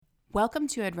Welcome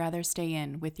to I'd Rather Stay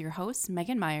In with your hosts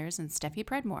Megan Myers and Steffi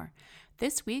Predmore.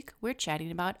 This week, we're chatting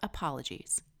about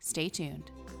apologies. Stay tuned.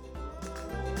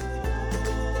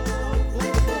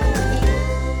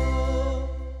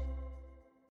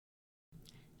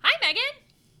 Hi, Megan.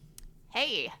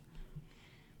 Hey.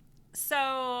 So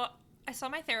I saw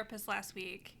my therapist last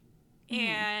week,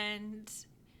 and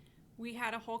we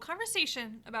had a whole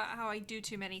conversation about how I do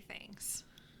too many things.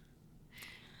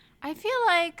 I feel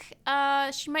like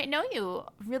she might know you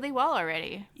really well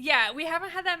already. Yeah, we haven't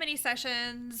had that many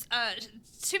sessions.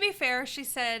 To be fair, she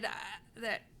said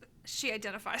that she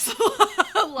identifies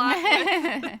a lot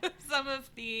with some of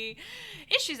the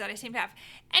issues that I seem to have.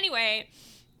 Anyway,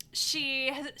 she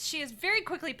has very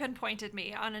quickly pinpointed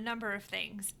me on a number of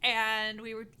things, and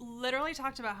we were literally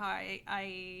talked about how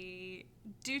I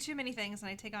do too many things and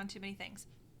I take on too many things.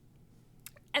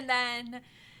 And then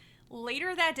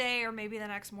later that day, or maybe the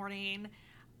next morning,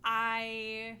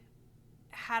 I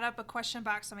had up a question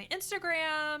box on my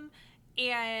Instagram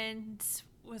and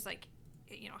was like,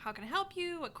 how can I help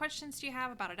you? What questions do you have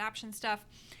about adoption stuff?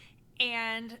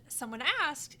 And someone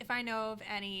asked if I know of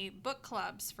any book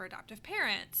clubs for adoptive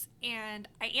parents. And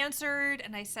I answered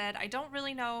and I said, I don't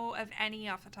really know of any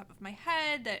off the top of my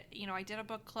head. That, I did a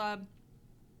book club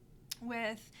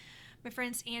with my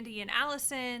friends Andy and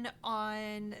Allison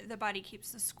on The Body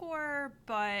Keeps the Score,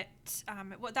 but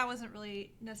that wasn't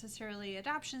really necessarily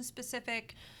adoption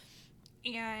specific.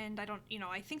 And I don't,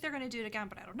 I think they're going to do it again,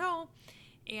 but I don't know.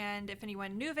 And if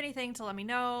anyone knew of anything, to let me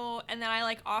know. And then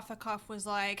I off the cuff was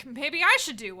like, maybe I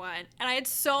should do one. And I had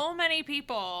so many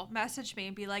people message me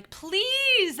and be like,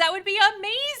 please, that would be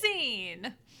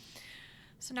amazing.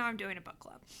 So now I'm doing a book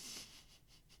club.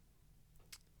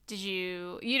 Did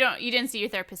you didn't see your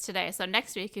therapist today, so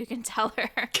next week you can tell her.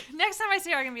 Next time I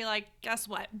see her, I'm going to be like, guess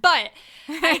what? But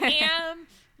I am,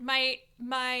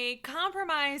 my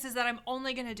compromise is that I'm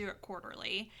only going to do it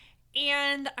quarterly.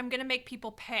 And I'm going to make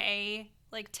people pay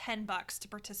like $10 to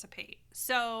participate.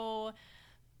 So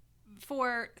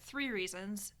for 3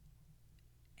 reasons.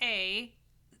 A,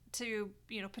 to,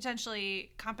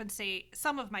 potentially compensate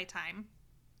some of my time.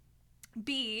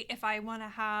 B, if I want to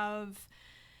have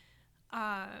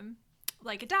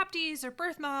like adoptees or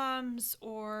birth moms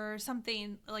or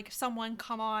something, like someone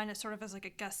come on as sort of as like a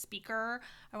guest speaker,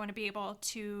 I want to be able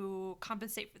to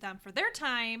compensate for them for their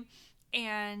time.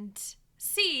 And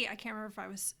C, I can't remember if I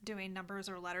was doing numbers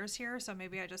or letters here, so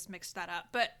maybe I just mixed that up.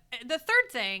 But the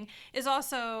third thing is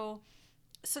also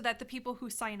so that the people who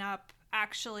sign up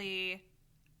actually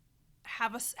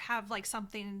have like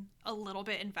something a little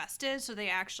bit invested, so they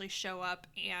actually show up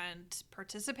and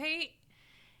participate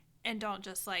and don't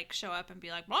just like show up and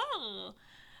be like, whoa.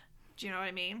 Do you know what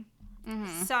I mean?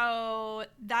 Mm-hmm. So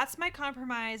that's my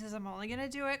compromise, is I'm only going to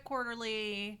do it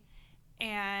quarterly,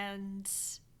 and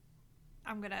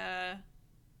I'm going to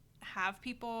have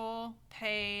people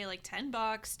pay like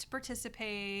 $10 to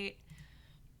participate.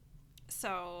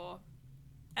 So,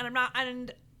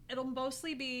 and it'll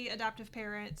mostly be adoptive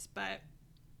parents, but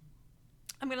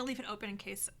I'm going to leave it open in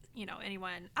case,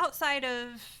 anyone outside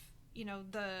of,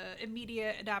 the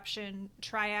immediate adoption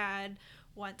triad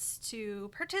wants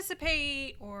to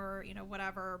participate or,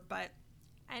 whatever. But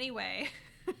anyway,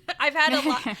 I've had a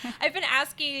lot. I've been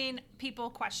asking people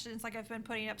questions. Like, I've been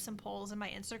putting up some polls in my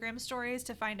Instagram stories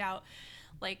to find out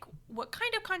like what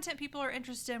kind of content people are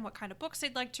interested in, what kind of books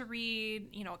they'd like to read,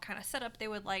 what kind of setup they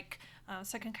would like,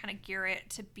 so I can kind of gear it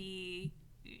to be,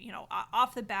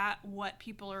 off the bat what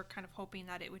people are kind of hoping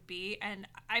that it would be. And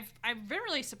I've been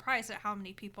really surprised at how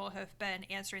many people have been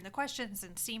answering the questions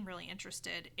and seem really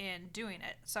interested in doing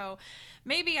it. So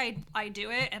maybe I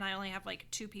do it and I only have like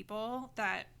 2 people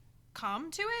that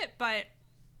come to it, but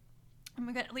I'm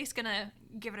at least gonna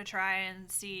give it a try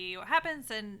and see what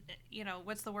happens. And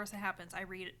what's the worst that happens? I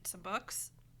read some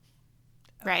books,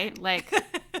 right? Like,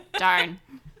 darn.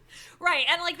 Right.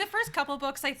 And like the first couple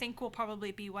books I think will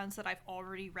probably be ones that I've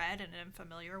already read and am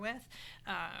familiar with.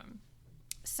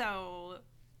 So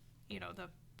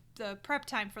the prep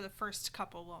time for the first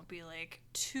couple won't be like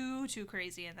too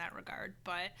crazy in that regard,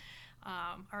 but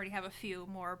I already have a few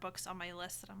more books on my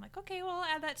list that I'm like, okay, well, I'll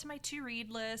add that to my to-read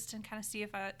list and kind of see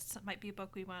if that might be a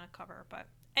book we want to cover. But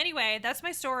anyway, that's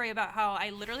my story about how I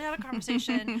literally had a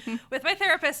conversation with my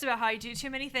therapist about how I do too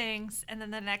many things, and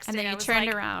then the next day I was turned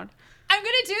like, around. I'm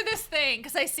going to do this thing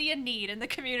because I see a need in the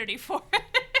community for it.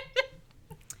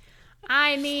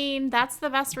 I mean, that's the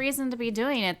best reason to be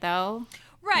doing it, though.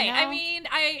 Right. I mean,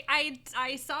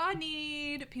 I saw a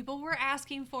need. People were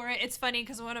asking for it. It's funny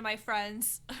because one of my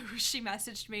friends, she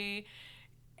messaged me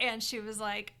and she was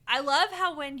like, I love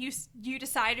how when you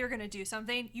decide you're going to do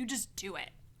something, you just do it.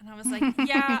 And I was like,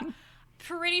 yeah,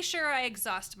 pretty sure I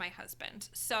exhaust my husband.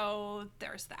 So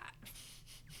there's that.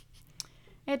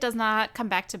 It does not come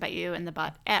back to bite you in the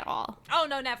butt at all. Oh,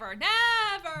 no, never.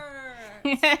 Never.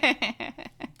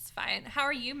 It's fine. How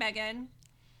are you, Megan?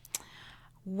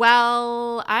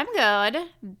 Well, I'm good.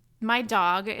 My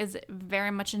dog is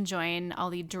very much enjoying all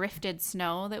the drifted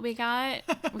snow that we got.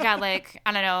 We got like,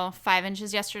 I don't know, 5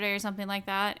 inches yesterday or something like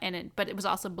that. But it was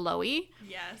also blowy.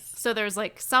 Yes. So there's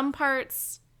like some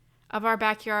parts of our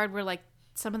backyard where like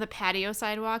some of the patio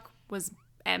sidewalk was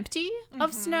empty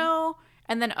of snow.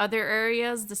 And then other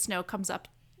areas, the snow comes up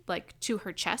like to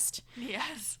her chest.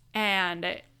 Yes.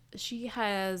 And she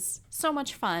has so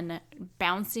much fun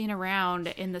bouncing around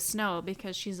in the snow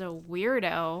because she's a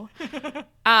weirdo.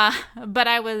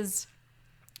 But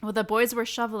the boys were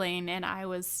shoveling and I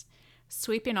was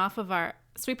sweeping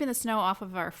the snow off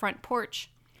of our front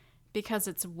porch because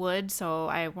it's wood. So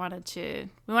we wanted to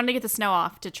get the snow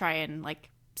off to try and like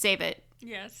save it.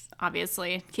 Yes.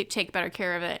 Obviously, take better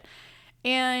care of it.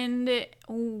 And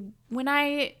when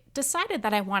I decided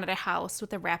that I wanted a house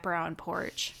with a wraparound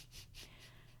porch,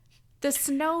 the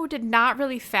snow did not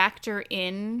really factor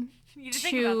in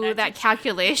to that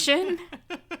calculation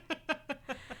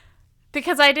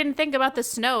because I didn't think about the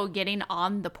snow getting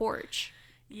on the porch.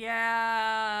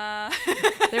 Yeah.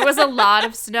 There was a lot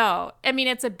of snow. I mean,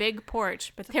 it's a big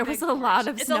porch, but there was a lot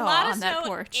of snow on that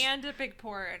porch. And a big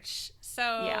porch. So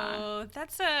yeah.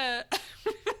 That's a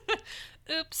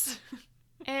oops.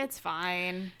 It's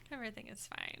fine. Everything is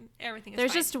fine. Everything is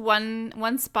There's fine. just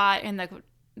one spot in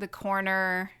the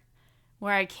corner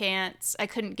where I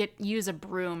couldn't use a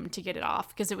broom to get it off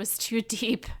because it was too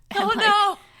deep. And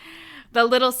no. The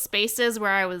little spaces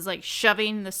where I was like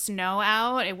shoving the snow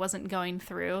out, it wasn't going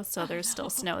through, so there's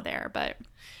still snow there, but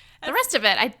the rest of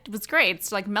it was great.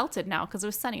 It's like melted now because it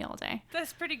was sunny all day.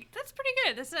 That's pretty good.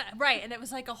 That's right, and it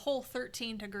was like a whole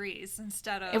 13 degrees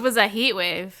instead of it was a heat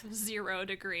wave. 0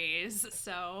 degrees.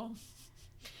 So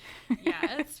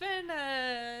yeah, it's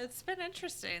been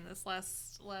interesting this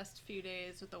last few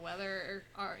days with the weather.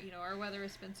 Our weather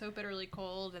has been so bitterly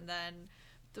cold, and then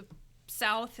the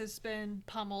South has been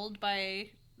pummeled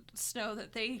by snow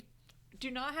that they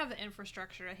do not have the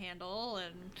infrastructure to handle,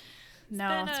 and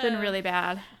it's been really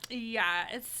bad. Yeah,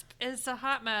 it's a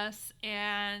hot mess,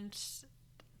 and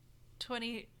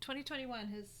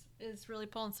 2021 is really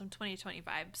pulling some 2020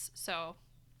 vibes. So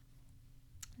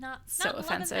not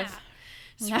offensive.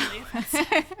 It's really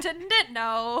offensive. Didn't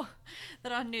know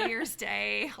that on New Year's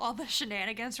Day all the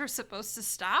shenanigans were supposed to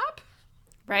stop.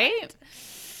 Right?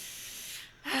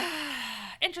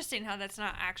 Interesting how that's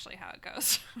not actually how it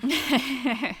goes.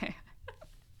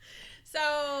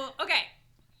 So, okay.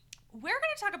 We're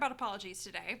going to talk about apologies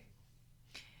today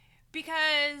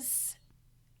because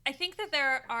I think that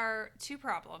there are two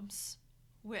problems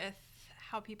with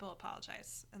how people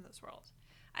apologize in this world.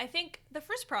 I think the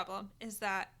first problem is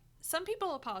that some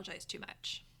people apologize too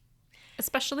much.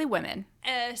 Especially women.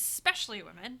 And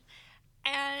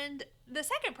the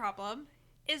second problem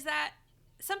is that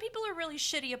some people are really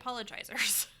shitty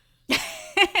apologizers.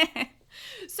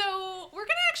 So we're going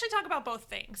to actually talk about both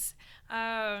things.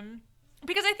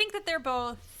 Because I think that they're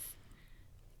both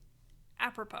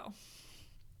apropos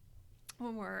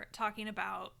when we're talking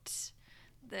about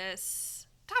this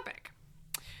topic.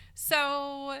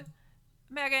 So,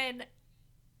 Megan,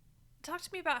 talk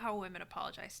to me about how women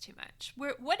apologize too much.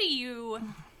 What do you,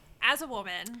 as a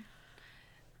woman,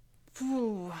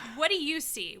 what do you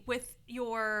see with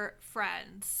your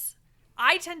friends?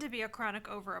 I tend to be a chronic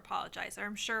over-apologizer.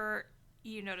 I'm sure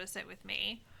you notice it with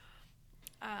me.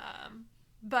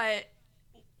 But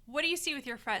what do you see with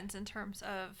your friends in terms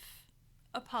of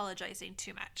apologizing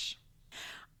too much?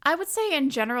 I would say in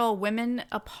general, women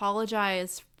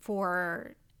apologize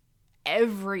for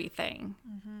everything.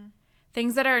 Mm-hmm.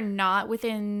 Things that are not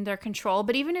within their control.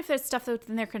 But even if it's stuff that's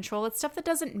within their control, it's stuff that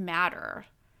doesn't matter.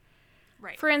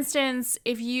 Right. For instance,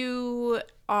 if you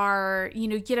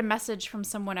get a message from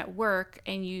someone at work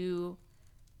and you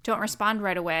don't respond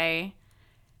right away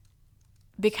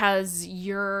because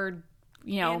you're,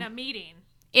 in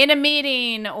a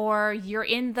meeting or you're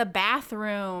in the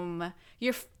bathroom,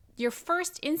 your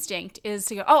first instinct is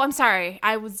to go, "Oh, I'm sorry.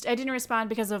 I didn't respond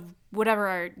because of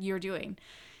whatever you're doing."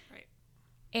 Right.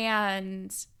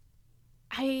 And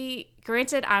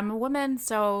granted, I'm a woman,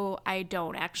 so I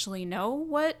don't actually know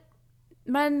what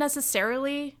men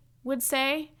necessarily would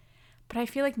say, but I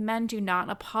feel like men do not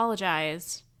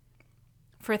apologize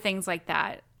for things like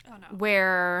that. Oh, no.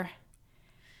 Where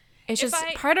it's just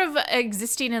part of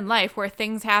existing in life where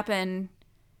things happen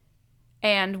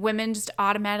and women just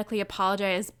automatically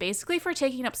apologize basically for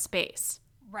taking up space.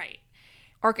 Right.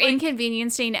 Or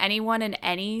inconveniencing anyone in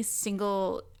any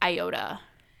single iota.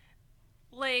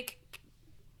 Like,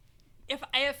 if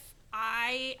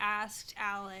I asked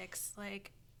Alex,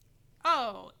 like,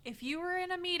 oh, if you were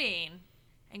in a meeting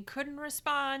and couldn't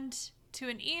respond to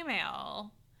an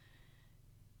email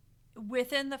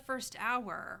within the first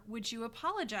hour, would you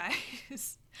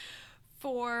apologize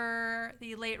for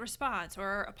the late response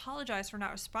or apologize for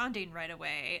not responding right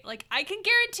away? Like, I can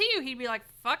guarantee you he'd be like,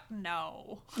 fuck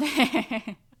no.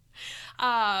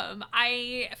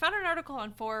 I found an article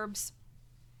on Forbes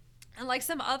and like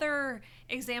some other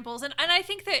examples, and I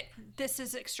think that this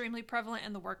is extremely prevalent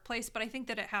in the workplace, but I think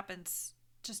that it happens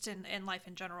just in life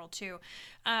in general too,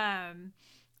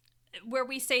 where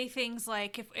we say things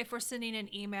like, if we're sending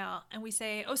an email and we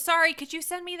say, oh, sorry, could you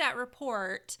send me that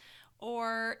report?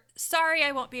 Or, sorry,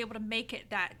 I won't be able to make it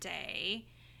that day.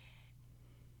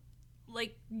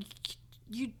 Like,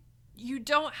 you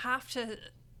don't have to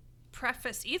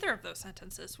preface either of those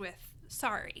sentences with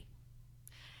sorry.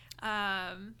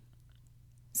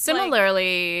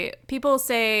 Similarly, people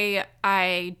say,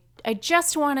 I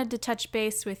just wanted to touch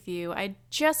base with you. I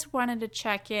just wanted to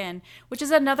check in, which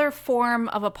is another form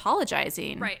of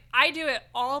apologizing. Right. I do it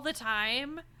all the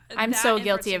time. I'm so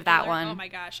guilty of that one. Oh my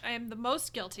gosh. I am the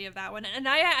most guilty of that one. And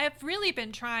I've really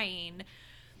been trying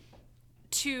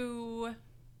to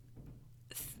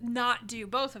not do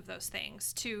both of those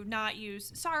things, to not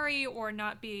use sorry or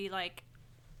not be like,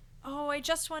 oh, I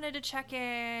just wanted to check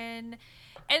in.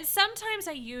 And sometimes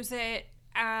I use it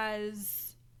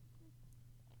as,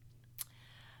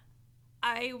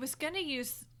 I was going to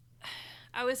use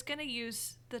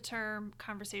the term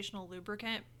conversational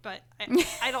lubricant, but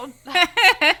I don't,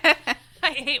 I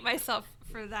hate myself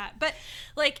for that. But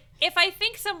like, if I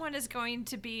think someone is going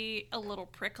to be a little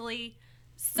prickly,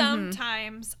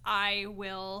 sometimes I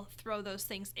will throw those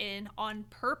things in on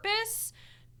purpose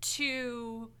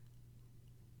to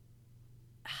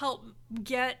help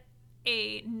get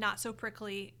a not so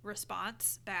prickly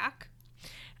response back.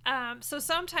 So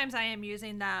sometimes I am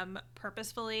using them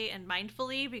purposefully and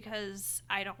mindfully because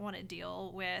I don't want to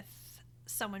deal with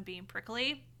someone being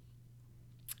prickly.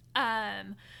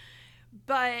 But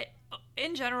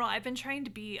in general, I've been trying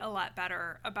to be a lot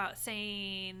better about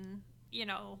saying, you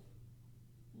know,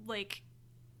 like,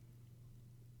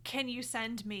 can you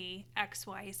send me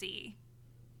XYZ?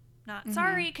 Not,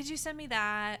 sorry, could you send me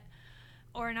that?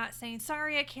 Or not saying,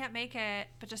 sorry, I can't make it,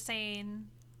 but just saying,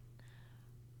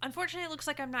 unfortunately, it looks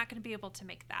like I'm not going to be able to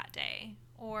make that day.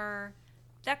 Or,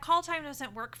 that call time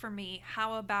doesn't work for me.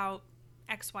 How about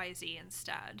XYZ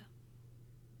instead?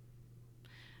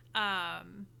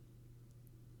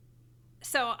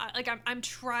 So, like, I'm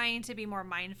trying to be more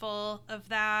mindful of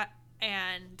that,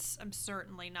 and I'm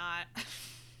certainly not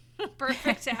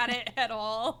perfect at it at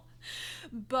all.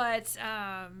 But,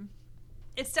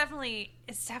 it's definitely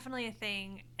a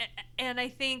thing. And I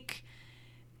think,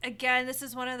 again, this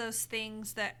is one of those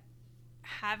things that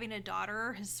having a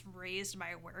daughter has raised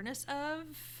my awareness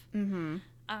of. And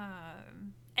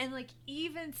like,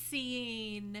 even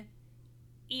seeing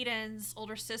Eden's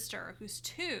older sister, who's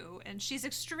 2, and she's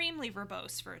extremely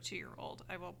verbose for a 2-year-old.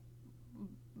 I will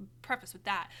preface with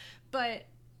that. But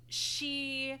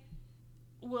she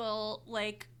will,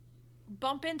 like,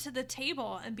 bump into the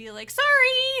table and be like,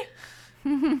 sorry!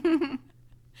 And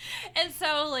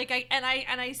so, like,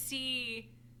 I see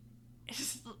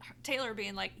Taylor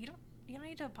being like, you don't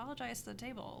need to apologize to the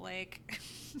table. Like,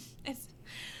 it's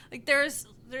like there's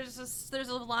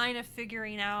a line of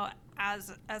figuring out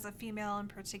as a female in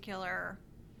particular,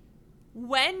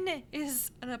 when is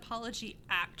an apology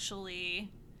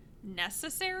actually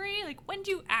necessary? Like, when do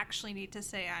you actually need to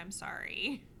say I'm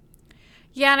sorry?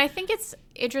 Yeah, and I think it's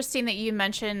interesting that you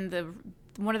mentioned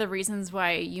one of the reasons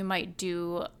why you might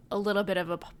do a little bit of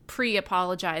a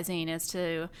pre-apologizing is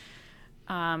to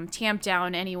tamp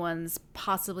down anyone's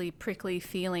possibly prickly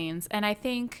feelings. And I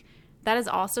think that is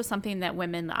also something that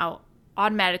women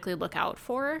automatically look out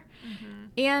for.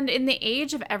 And in the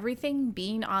age of everything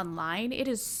being online, it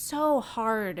is so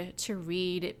hard to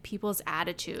read people's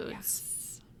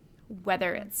attitudes.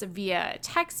 Whether it's via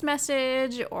text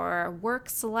message or work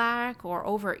Slack or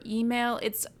over email,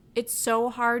 it's so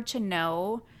hard to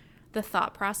know the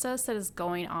thought process that is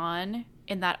going on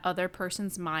in that other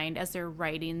person's mind as they're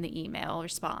writing the email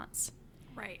response.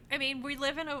 Right. I mean, we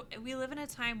live in a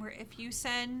time where if you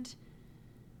send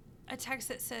a text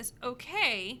that says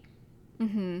okay,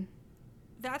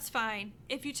 that's fine.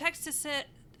 If you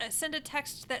send a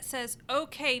text that says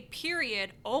okay,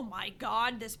 period, oh my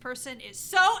God, this person is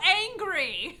so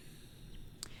angry.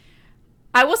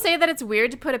 I will say that it's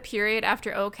weird to put a period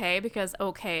after okay, because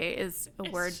okay is a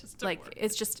word, like,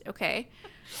 it's just okay.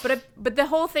 But the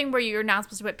whole thing where you're not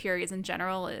supposed to put periods in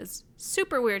general is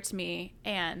super weird to me,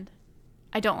 and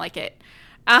I don't like it.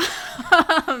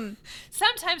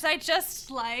 Sometimes I just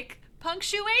like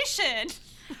punctuation.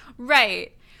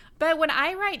 Right. But when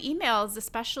I write emails,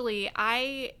 especially,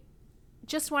 I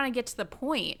just want to get to the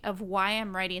point of why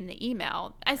I'm writing the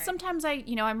email. Sometimes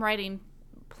I'm writing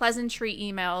pleasantry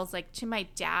emails like to my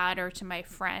dad or to my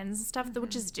friends and stuff,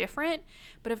 which is different.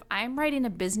 But if I'm writing a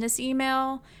business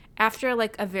email after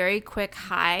like a very quick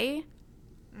hi,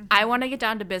 I want to get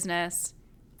down to business.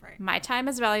 Right. My time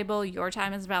is valuable. Your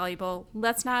time is valuable.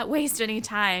 Let's not waste any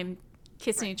time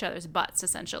kissing each other's butts,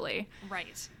 essentially.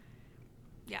 Right.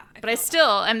 Yeah. But I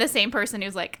still am the same person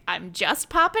who's like, I'm just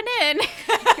popping in.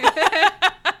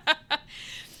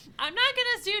 I'm not going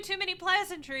to do too many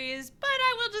pleasantries, but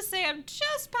I will just say I'm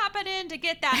just popping in to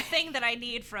get that thing that I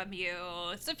need from you.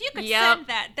 So if you could send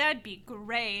that, that'd be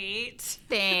great.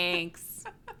 Thanks.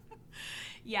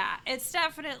 Yeah, it's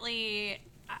definitely,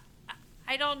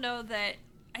 I don't know that,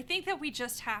 I think that we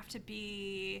just have to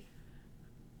be,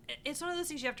 it's one of those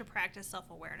things you have to practice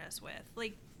self-awareness with.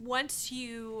 Like, once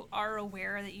you are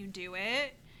aware that you do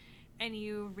it, and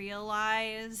you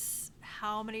realize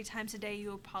how many times a day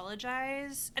you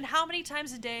apologize, and how many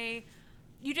times a day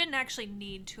you didn't actually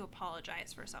need to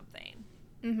apologize for something.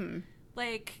 Mm-hmm.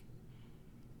 Like,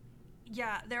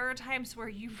 yeah, there are times where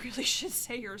you really should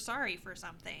say you're sorry for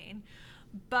something,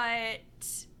 but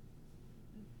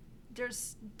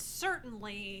there's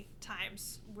certainly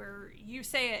times where you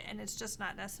say it and it's just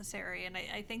not necessary. And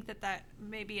I think that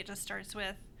maybe it just starts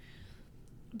with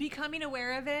becoming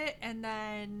aware of it, and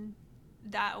then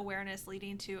that awareness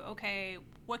leading to, okay,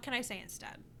 what can I say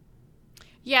instead?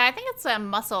 Yeah, I think it's a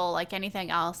muscle like anything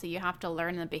else that you have to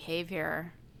learn the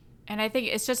behavior. And I think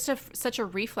it's just such a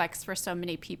reflex for so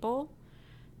many people.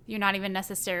 You're not even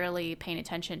necessarily paying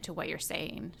attention to what you're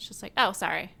saying. It's just like, oh,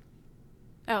 sorry.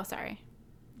 Oh, sorry.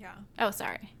 Yeah. Oh,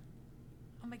 sorry.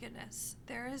 Oh my goodness.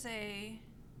 There is a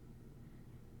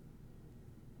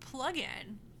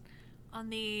plugin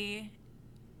on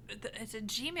it's a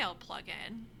Gmail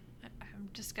plugin. I'm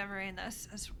discovering this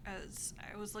as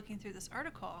I was looking through this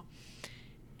article,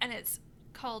 and it's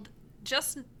called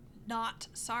Just Not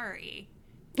Sorry.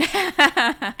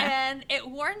 And it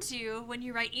warns you when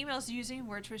you write emails using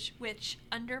words which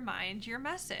undermine your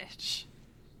message.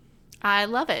 I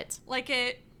love it. Like,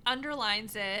 it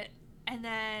underlines it, and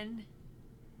then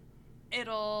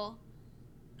it'll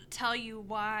tell you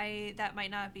why that might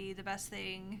not be the best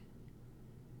thing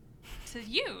to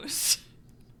use.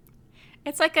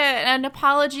 It's like an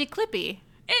apology clippy.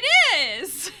 It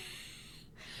is.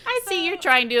 I see you're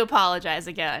trying to apologize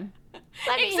again.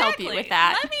 Let me help you with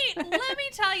that. Let me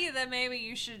tell you that maybe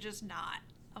you should just not.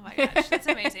 Oh my gosh, that's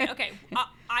amazing. Okay,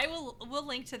 we'll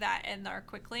link to that in our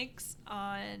quick links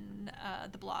on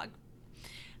the blog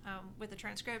with a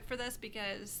transcript for this,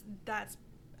 because that's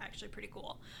actually pretty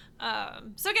cool.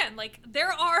 So again, like,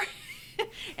 there are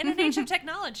in an age of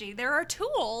technology, there are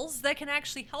tools that can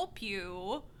actually help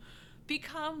you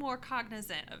become more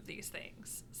cognizant of these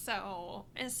things. So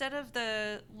instead of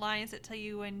the lines that tell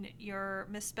you when you're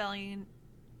misspelling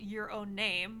your own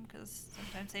name, because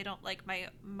sometimes they don't like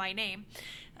my name,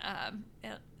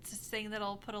 it's a thing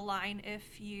that'll put a line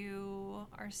if you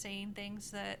are saying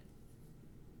things that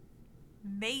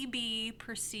may be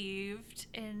perceived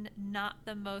in not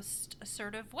the most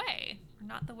assertive way, or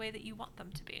not the way that you want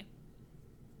them to be.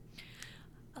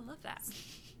 I love that.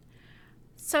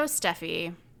 So,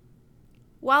 Steffi,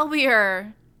 while we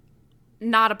are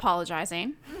not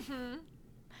apologizing,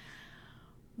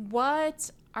 what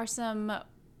are some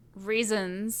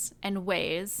reasons and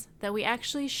ways that we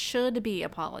actually should be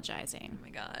apologizing? Oh my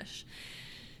gosh.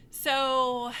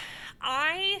 So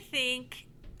I think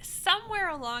somewhere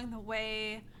along the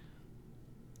way,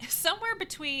 somewhere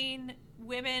between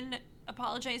women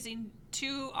apologizing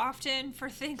too often for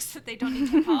things that they don't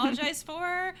need to apologize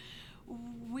for,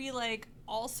 we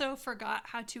also forgot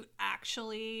how to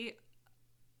actually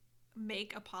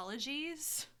make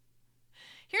apologies.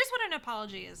 Here's what an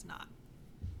apology is not.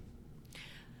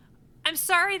 I'm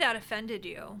sorry that offended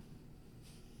you.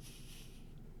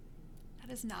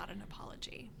 That is not an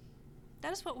apology.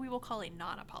 That is what we will call a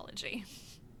non-apology.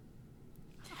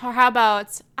 Or how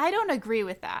about, I don't agree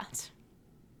with that.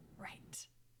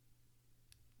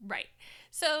 Right.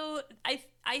 So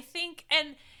I think,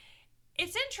 and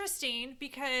it's interesting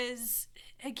because,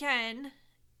 again,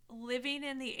 living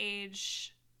in the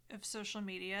age of social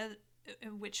media,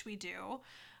 in which we do,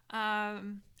 I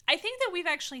think that we've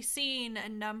actually seen a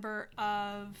number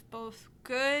of both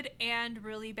good and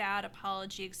really bad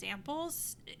apology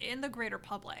examples in the greater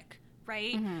public,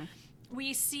 right? Mm-hmm.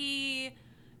 We see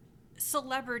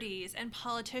celebrities and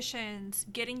politicians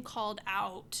getting called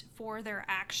out for their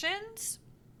actions.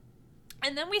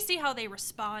 And then we see how they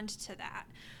respond to that.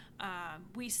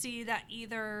 We see that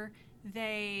either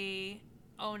they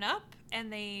own up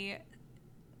and they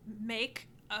make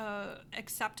a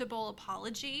acceptable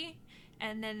apology,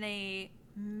 and then they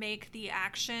make the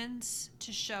actions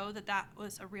to show that that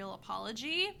was a real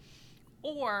apology,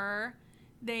 or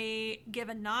they give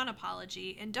a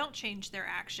non-apology and don't change their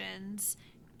actions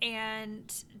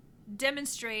and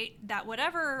demonstrate that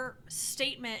whatever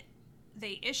statement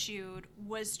they issued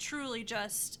was truly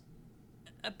just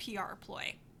a PR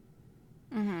ploy.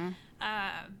 Mm-hmm.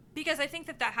 Because I think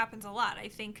that that happens a lot. I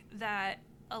think that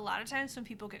a lot of times when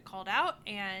people get called out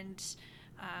and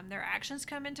their actions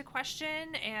come into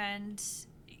question, and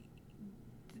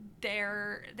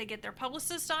they get their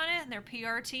publicist on it, and their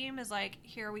PR team is like,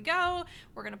 here we go,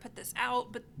 we're going to put this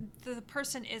out, but the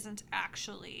person isn't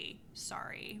actually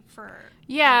sorry for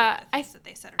yeah, the things that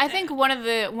they said or I did. think one of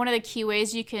the key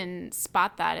ways you can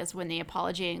spot that is when the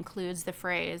apology includes the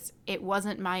phrase, "It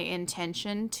wasn't my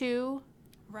intention to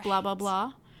Right. blah blah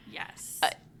blah." Yes.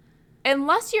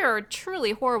 Unless you're a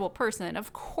truly horrible person,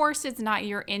 of course it's not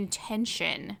your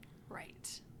intention,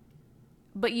 Right.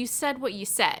 but you said what you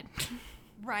said.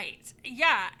 Right.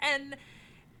 Yeah. And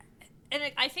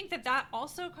I think that that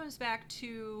also comes back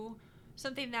to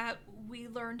something that we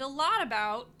learned a lot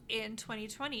about in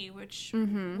 2020, which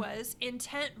was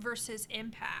intent versus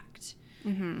impact.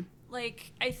 Mm-hmm.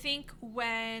 Like, I think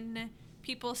when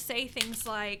people say things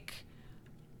like,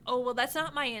 oh, well, that's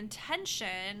not my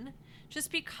intention,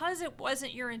 just because it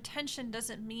wasn't your intention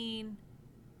doesn't mean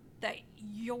that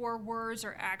your words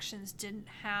or actions didn't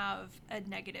have a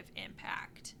negative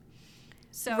impact.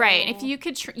 So, Right. If you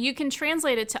could, you can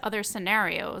translate it to other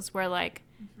scenarios where, like,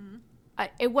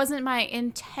 it wasn't my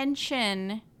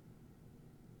intention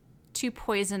to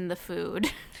poison the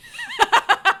food.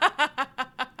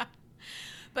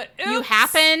 but You oops.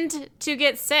 happened to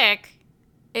get sick.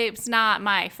 It's not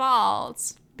my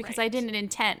fault because I Right. didn't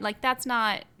intend. Like, that's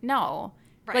not, no.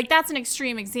 Right. Like, that's an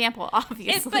extreme example,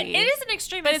 obviously. But it is an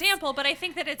extreme But it's- example, but I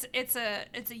think that it's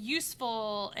a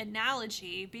useful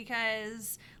analogy,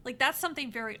 because like that's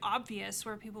something very obvious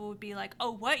where people would be like,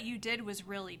 oh, what you did was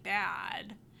really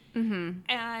bad. Mhm.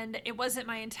 And it wasn't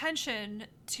my intention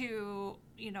to,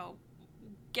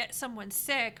 get someone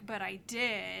sick, but I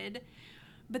did.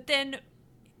 But then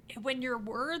when your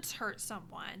words hurt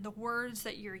someone, the words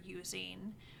that you're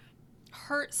using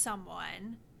hurt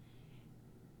someone,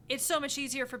 it's so much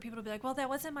easier for people to be like, well, that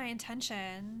wasn't my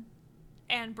intention,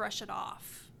 and brush it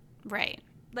off. Right.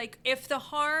 Like, if the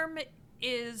harm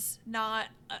is not,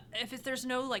 if there's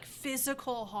no like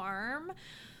physical harm,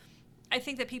 I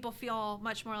think that people feel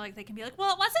much more like they can be like,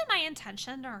 well, it wasn't my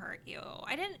intention to hurt you.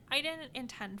 I didn't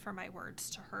intend for my words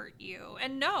to hurt you.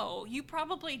 And no, you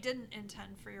probably didn't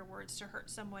intend for your words to hurt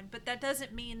someone, but that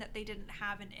doesn't mean that they didn't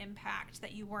have an impact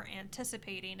that you weren't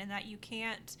anticipating, and that you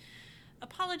can't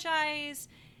apologize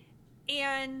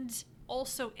and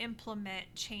also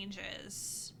implement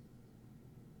changes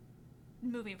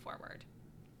moving forward.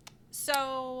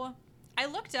 So I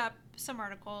looked up some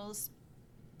articles,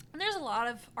 and there's a lot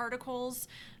of articles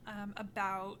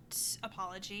about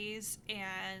apologies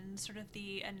and sort of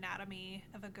the anatomy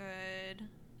of a good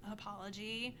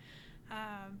apology.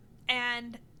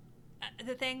 And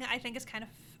the thing I think is kind of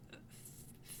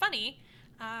funny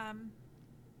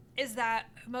is that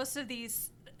most of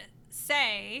these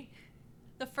say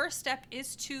the first step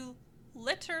is to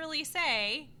literally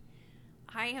say,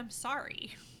 I am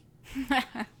sorry,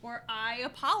 or I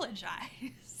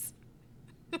apologize.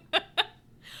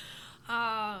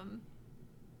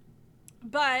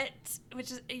 But,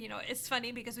 which is, it's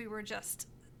funny because we were just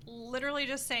literally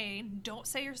just saying, don't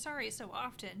say you're sorry so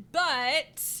often.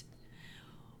 But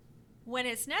when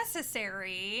it's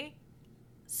necessary,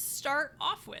 start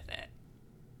off with it.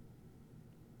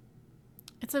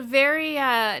 It's a very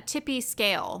tippy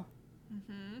scale.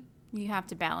 Mm-hmm. You have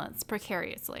to balance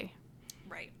precariously.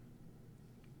 Right.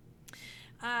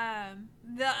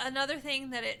 Another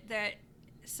thing that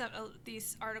some of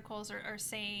these articles are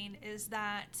saying is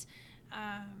that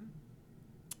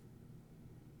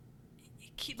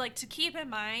to keep in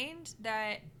mind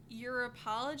that your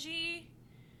apology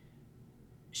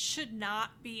should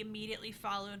not be immediately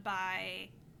followed by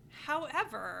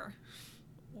however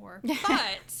or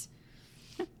but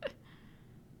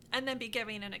and then be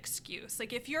giving an excuse.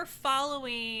 Like, if you're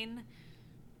following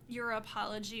your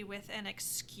apology with an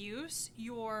excuse,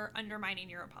 you're undermining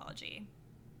your apology.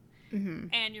 Mm-hmm.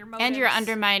 And your motives. And you're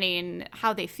undermining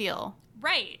how they feel.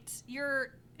 Right.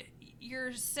 You're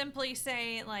simply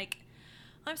saying, like,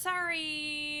 I'm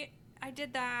sorry, I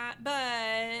did that, but,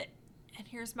 and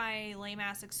here's my lame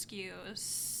ass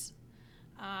excuse.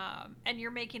 And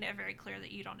you're making it very clear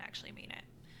that you don't actually mean it.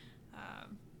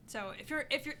 So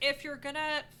if you're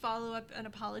gonna follow up an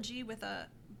apology with a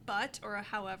but or a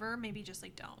however, maybe just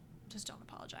like don't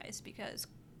apologize, because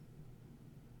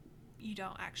you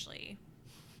don't actually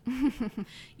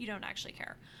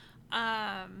care.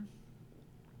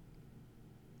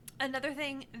 Another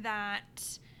thing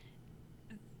that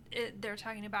they're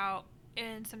talking about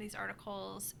in some of these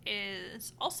articles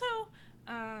is also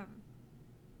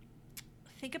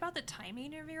think about the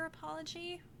timing of your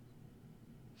apology,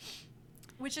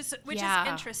 which is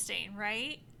interesting,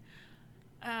 right?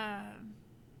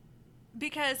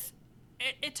 Because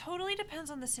it totally depends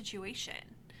on the situation.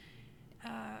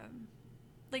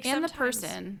 Like, and the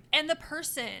person.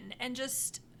 And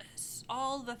just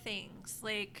all the things.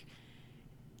 Like,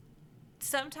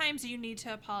 sometimes you need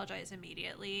to apologize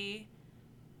immediately.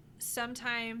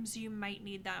 Sometimes they might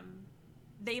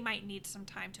need some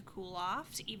time to cool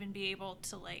off to even be able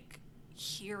to, like,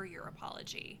 hear your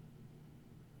apology.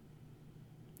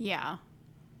 Yeah.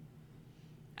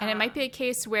 And it might be a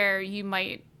case where you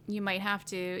might have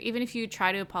to, even if you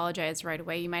try to apologize right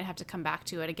away, you might have to come back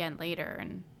to it again later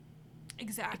and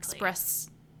express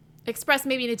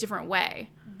maybe in a different way.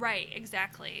 Right,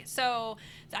 exactly. So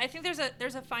I think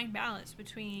there's a fine balance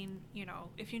between, you know,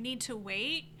 if you need to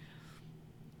waiting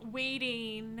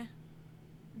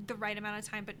the right amount of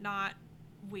time, but not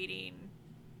waiting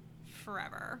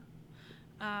forever.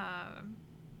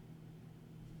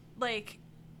 Like,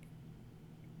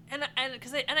 and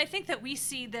I think that we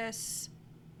see this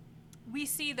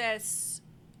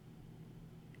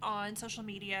on social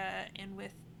media and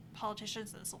with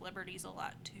politicians and celebrities a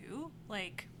lot too.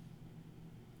 Like,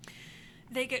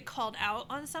 they get called out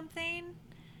on something,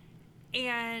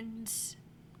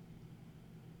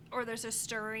 or there's a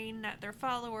stirring that their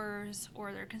followers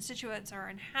or their constituents are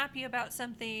unhappy about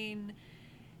something,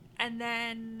 and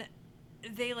then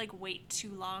they, like, wait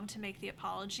too long to make the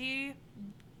apology,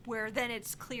 where then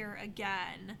it's clear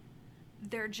again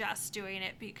they're just doing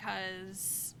it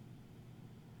because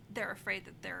they're afraid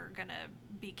that they're gonna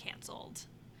be canceled.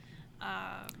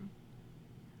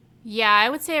 Yeah, I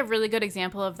would say a really good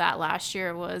example of that last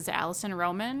year was Allison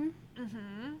Roman,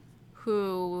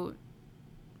 who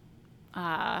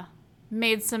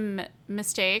made some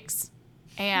mistakes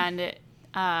and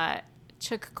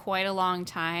took quite a long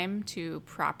time to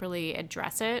properly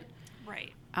address it.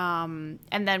 Right. And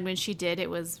then when she did,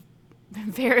 it was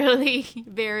very,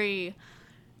 very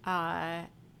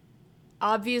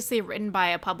obviously written by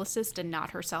a publicist and not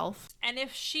herself. And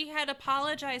if she had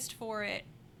apologized for it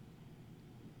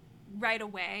right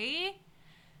away,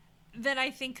 then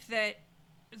I think that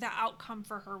the outcome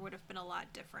for her would have been a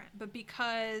lot different. But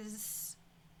because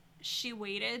she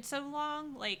waited so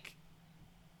long, like,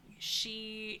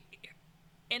 she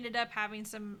ended up having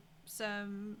some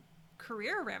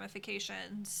career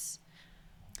ramifications.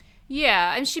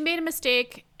 Yeah, and she made a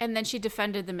mistake, and then she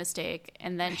defended the mistake,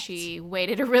 and then she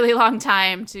waited a really long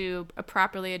time to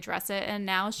properly address it, and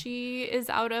now she is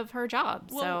out of her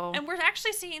job. Well, and we're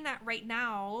actually seeing that right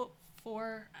now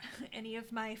for any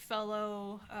of my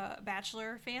fellow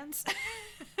Bachelor fans.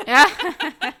 Yeah.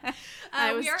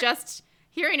 I was just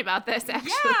hearing about this,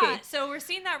 actually. Yeah, so we're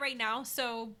seeing that right now.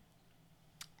 So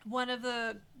one of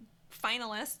the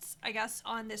finalists, I guess,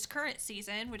 on this current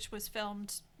season, which was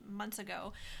filmed months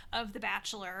ago, of The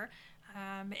Bachelor,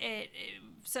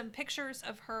 some pictures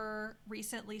of her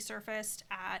recently surfaced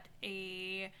at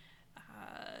a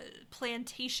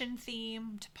plantation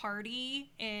themed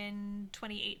party in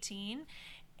 2018.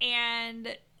 And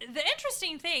the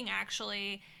interesting thing,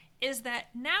 actually, is that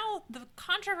now the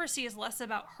controversy is less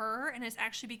about her and has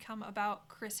actually become about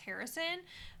Chris Harrison,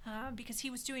 because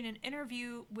he was doing an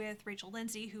interview with Rachel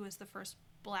Lindsay, who was the first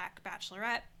Black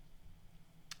Bachelorette,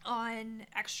 on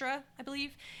Extra, I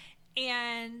believe,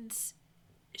 and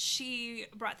she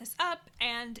brought this up,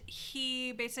 and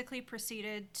he basically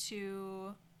proceeded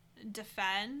to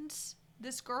defend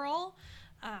this girl,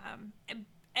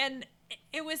 and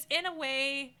it was in a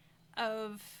way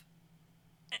of,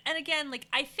 and again, like,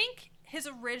 I think his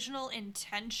original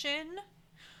intention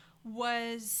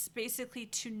was basically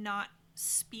to not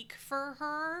speak for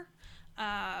her,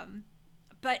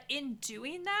 but in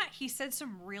doing that, he said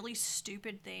some really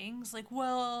stupid things, like,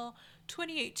 well,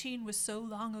 2018 was so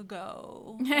long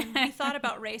ago, and we thought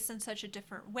about race in such a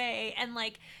different way, and,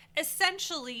 like,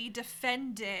 essentially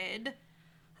defended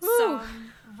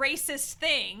some racist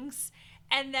things.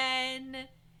 And then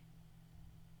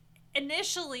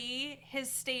initially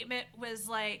his statement was,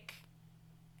 like,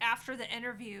 after the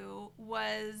interview,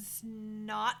 was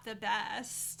not the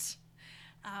best.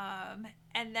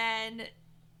 And then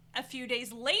a few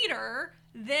days later,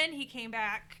 then he came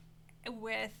back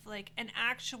with like an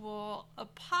actual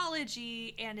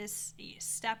apology and is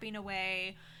stepping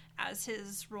away as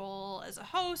his role as a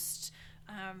host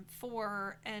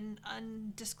for an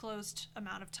undisclosed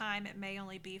amount of time. It may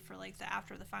only be for like the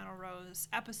After the Final Rose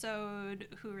episode.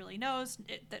 Who really knows?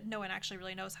 That no one actually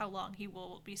really knows how long he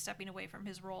will be stepping away from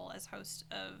his role as host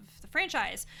of the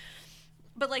franchise.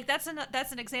 But like that's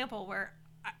an example where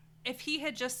if he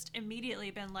had just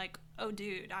immediately been like, "Oh,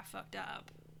 dude, I fucked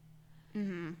up,"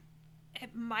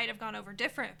 it might have gone over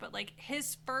different. But like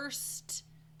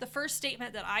the first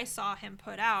statement that I saw him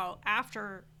put out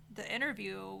after the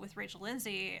interview with Rachel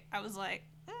Lindsay, I was like,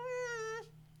 I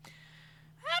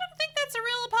don't think that's a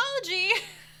real apology.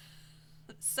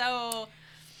 So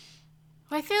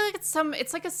I feel like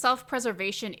it's like a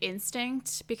self-preservation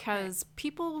instinct because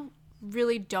people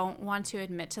really don't want to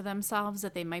admit to themselves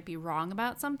that they might be wrong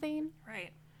about something.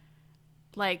 Right.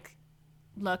 Like,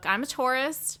 look, I'm a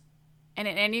Taurus and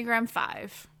an Enneagram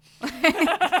 5.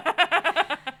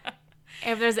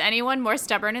 If there's anyone more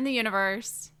stubborn in the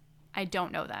universe, I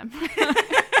don't know them.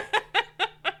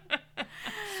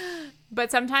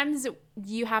 But sometimes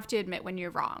you have to admit when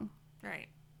you're wrong. Right.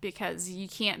 Because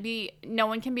no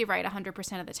one can be right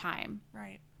 100% of the time.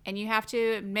 Right. And you have to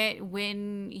admit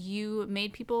when you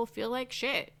made people feel like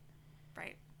shit.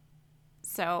 Right.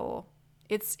 So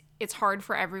it's hard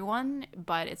for everyone,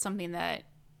 but it's something that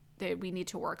we need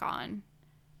to work on.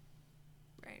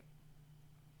 Right.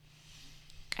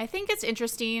 I think it's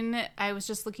interesting. I was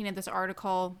just looking at this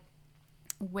article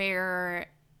where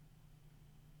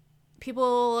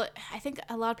I think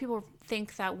a lot of people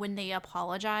think that when they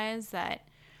apologize that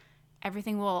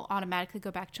everything will automatically go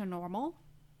back to normal.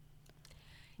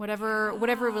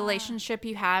 Whatever relationship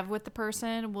you have with the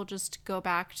person will just go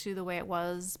back to the way it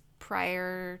was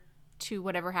prior to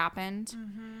whatever happened.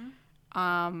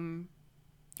 Mm-hmm.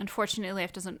 Unfortunately,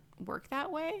 life doesn't work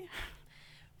that way.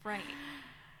 Right.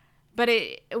 But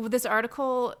this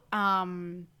article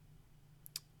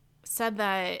said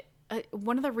that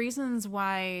one of the reasons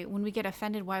why when we get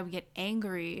offended, why we get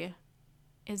angry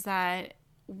is that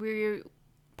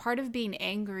part of being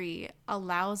angry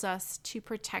allows us to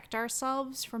protect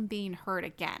ourselves from being hurt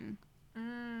again.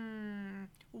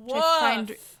 Which I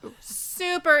find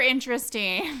super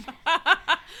interesting.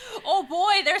 Oh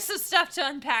boy, there's some stuff to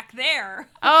unpack there.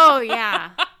 Oh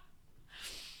yeah.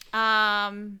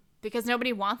 Because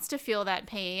nobody wants to feel that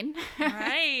pain.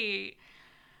 Right.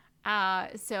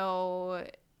 So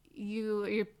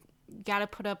you got to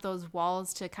put up those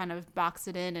walls to kind of box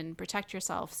it in and protect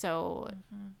yourself. So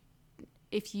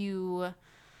if you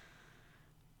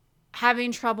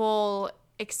having trouble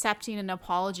accepting an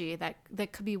apology, that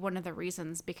could be one of the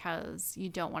reasons, because you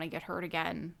don't want to get hurt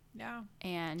again. Yeah.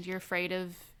 And you're afraid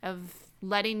of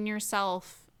letting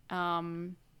yourself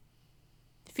feel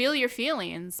your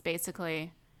feelings,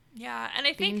 basically. Yeah, and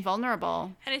I think being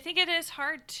vulnerable. And I think it is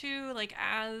hard to, like,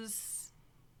 as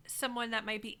someone that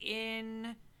might be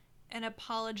in an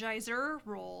apologizer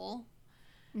role,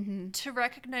 to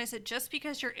recognize that just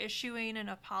because you're issuing an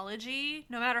apology,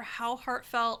 no matter how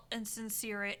heartfelt and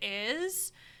sincere it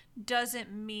is, doesn't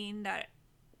mean that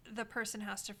the person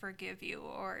has to forgive you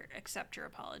or accept your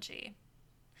apology.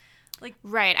 Like,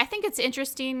 right. I think it's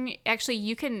interesting. Actually,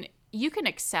 you can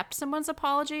accept someone's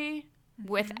apology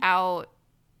without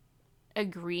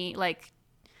agreeing. Like,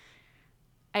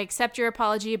 I accept your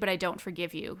apology, but I don't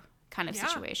forgive you kind of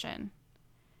situation.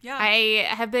 Yeah.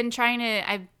 I've been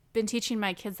teaching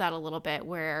my kids that a little bit,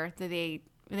 where they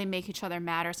make each other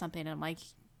mad or something, and I'm like,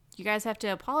 you guys have to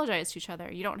apologize to each other.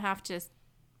 You don't have to,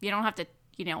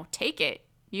 take it.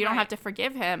 You don't have to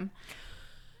forgive him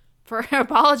for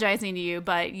apologizing to you,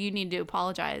 but you need to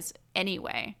apologize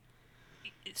anyway.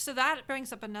 So that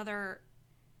brings up another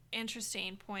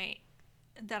interesting point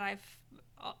that I've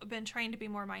been trying to be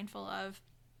more mindful of,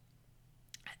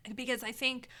 because I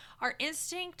think our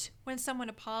instinct when someone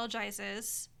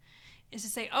apologizes is to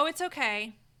say, oh, it's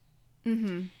okay. Mm-hmm.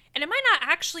 And it might not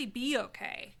actually be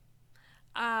okay.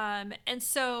 And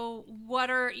so what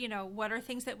are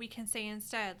things that we can say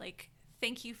instead? Like,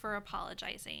 thank you for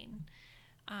apologizing.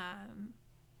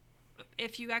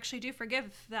 If you actually do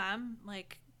forgive them,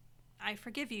 like, I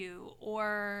forgive you,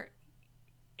 or,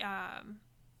 I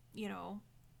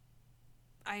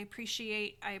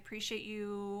appreciate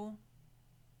you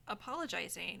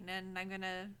apologizing, and I'm going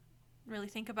to really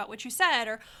think about what you said,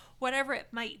 or whatever it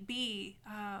might be.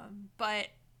 But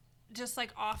just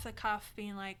like off the cuff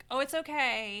being like, oh, it's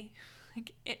okay.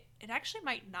 Like, it actually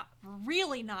might not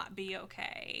be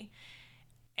okay.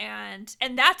 And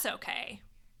that's okay.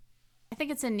 I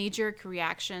think it's a knee-jerk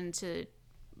reaction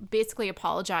basically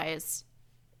apologize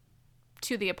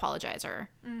to the apologizer.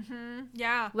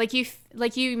 Yeah. Like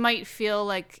you might feel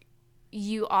like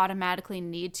you automatically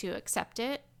need to accept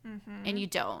it, and you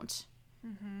don't.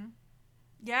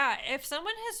 Yeah. If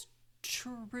someone has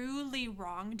truly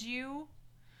wronged you,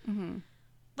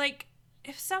 like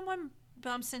if someone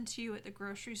bumps into you at the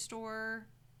grocery store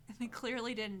and they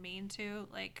clearly didn't mean to,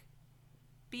 like,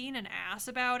 being an ass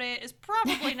about it is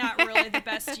probably not really the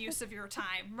best use of your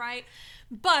time, right?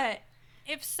 But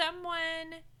if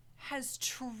someone has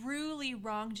truly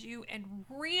wronged you and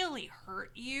really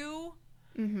hurt you,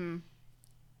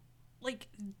 like,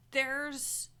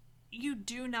 you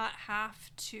do not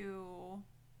have to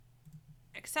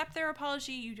accept their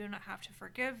apology. You do not have to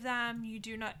forgive them. You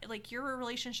do not, like, your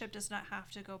relationship does not have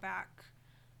to go back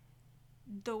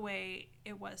the way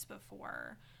it was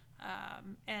before.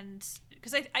 And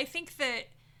because I think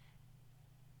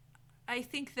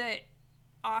that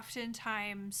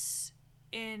oftentimes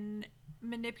in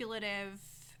manipulative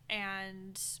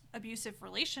and abusive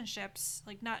relationships,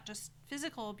 like not just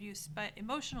physical abuse but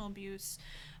emotional abuse,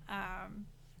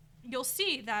 you'll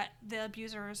see that the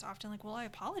abuser is often like, well, I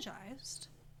apologized.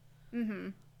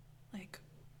 Like,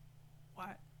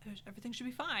 what? Everything should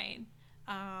be fine.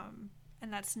 And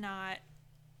that's not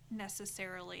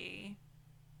necessarily,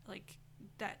 like,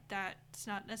 that's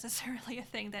not necessarily a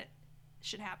thing that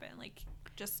should happen. Like,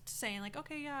 just saying, like,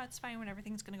 okay, yeah, it's fine when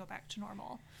everything's going to go back to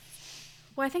normal.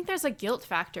 Well, I think there's a guilt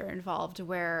factor involved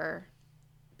where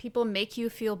people make you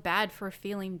feel bad for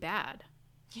feeling bad.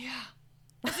 Yeah.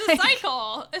 It's a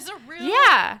cycle. It's a real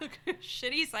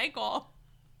shitty cycle.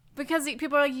 Because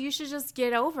people are like, you should just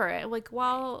get over it. Like,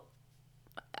 well,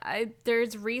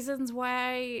 there's reasons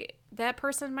why that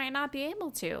person might not be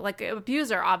able to. Like,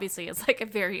 abuser, obviously, is like a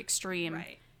very extreme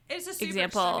It's a super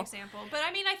example. extreme example. But,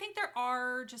 I mean, I think there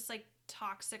are just, like,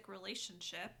 toxic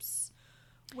relationships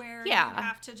where you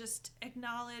have to just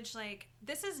acknowledge, like,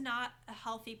 this is not a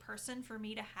healthy person for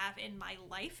me to have in my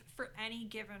life for any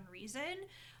given reason.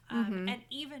 And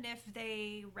even if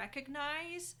they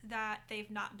recognize that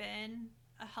they've not been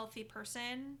a healthy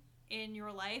person in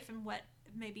your life and what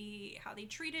maybe how they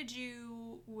treated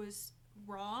you was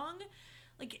wrong,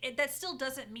 like, that still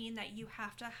doesn't mean that you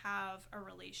have to have a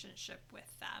relationship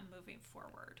with them moving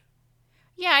forward.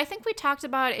 Yeah, I think we talked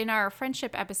about in our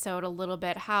friendship episode a little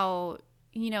bit how,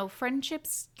 you know,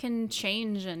 friendships can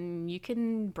change and you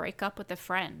can break up with a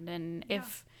friend. And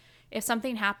if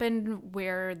something happened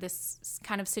where this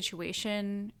kind of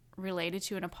situation related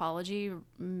to an apology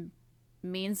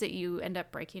means that you end up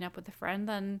breaking up with a friend,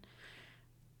 then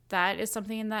that is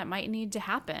something that might need to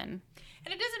happen.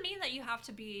 And it doesn't mean that you have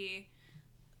to be,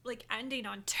 like, ending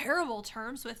on terrible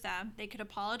terms with them. They could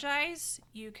apologize.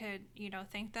 You could, you know,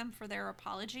 thank them for their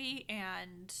apology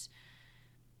and,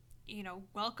 you know,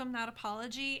 welcome that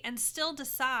apology and still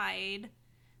decide,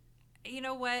 you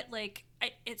know what, like,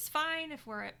 it's fine if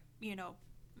we're at, you know,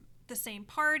 the same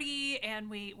party and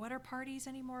what are parties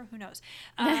anymore? Who knows?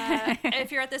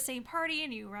 If you're at the same party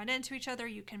and you run into each other,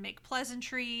 you can make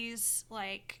pleasantries,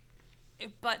 like,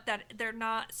 but that they're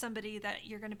not somebody that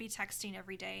you're going to be texting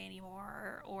every day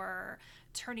anymore or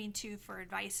turning to for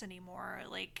advice anymore.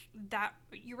 Like, that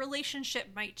your relationship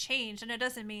might change, and it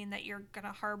doesn't mean that you're going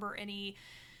to harbor any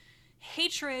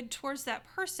hatred towards that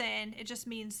person. It just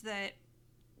means that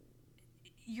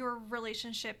your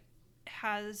relationship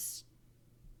has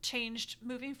changed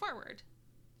moving forward,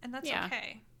 and that's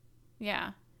okay.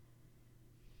 Yeah.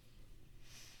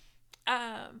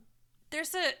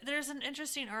 There's an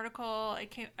interesting article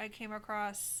I came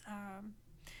across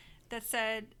that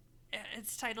said,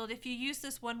 it's titled, "If you use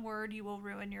this one word, you will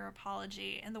ruin your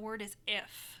apology," and the word is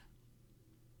if.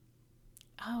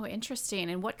 Oh, interesting.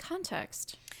 In what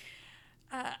context?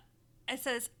 It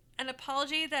says, an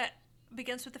apology that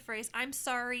begins with the phrase, "I'm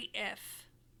sorry if."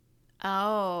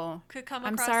 Oh. Could come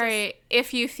across I'm sorry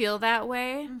if you feel that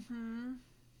way.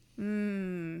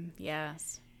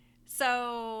 Yes.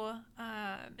 So,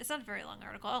 it's not a very long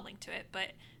article. I'll link to it,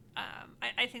 but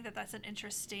I think that that's an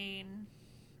interesting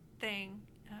thing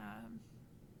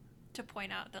to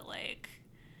point out, that, like,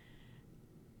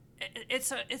 it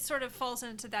sort of falls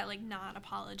into that, like,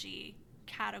 non-apology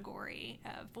category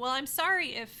of, well, I'm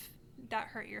sorry if that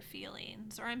hurt your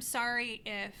feelings, or I'm sorry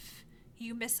if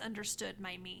you misunderstood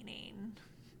my meaning.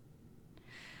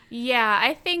 Yeah,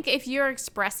 I think if you're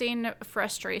expressing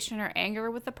frustration or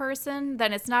anger with the person,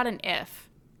 then it's not an if.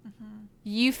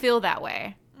 You feel that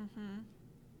way.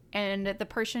 And the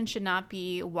person should not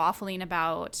be waffling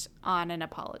about on an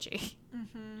apology.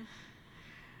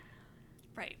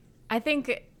 Right. I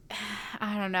think,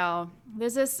 I don't know.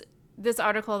 There's this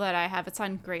article that I have. It's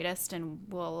on Greatest, and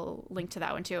we'll link to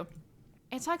that one too.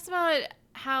 it talks about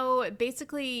how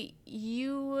basically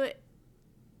you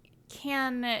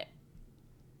can,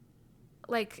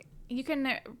 like, you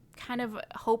can kind of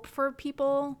hope for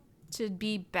people to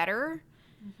be better,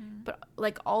 but,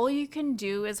 like, all you can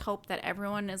do is hope that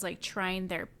everyone is, like, trying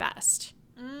their best.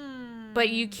 But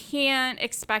you can't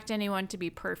expect anyone to be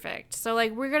perfect. So,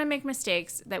 like, we're going to make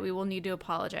mistakes that we will need to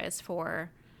apologize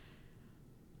for.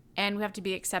 And we have to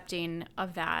be accepting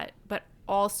of that. But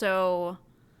also,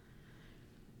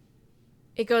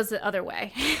 it goes the other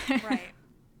way. Right.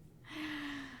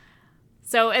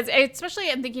 So, especially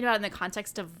I'm thinking about it in the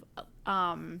context of,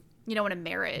 in a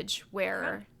marriage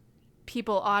where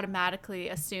people automatically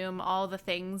assume all the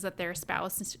things that their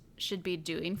spouse should be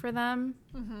doing for them.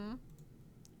 Mm-hmm.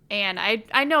 And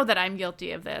I know that I'm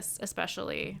guilty of this,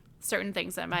 especially certain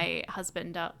things that my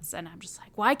husband does. And I'm just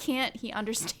like, why can't he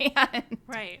understand?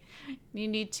 Right. You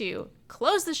need to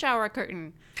close the shower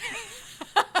curtain.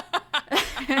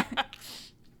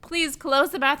 Please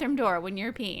close the bathroom door when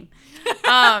you're peeing.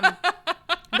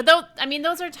 But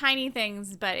those are tiny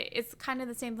things, but it's kind of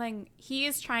the same thing. He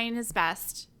is trying his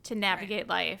best to navigate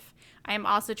life. I am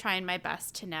also trying my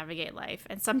best to navigate life.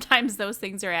 And sometimes those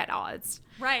things are at odds.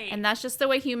 Right. And that's just the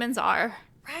way humans are.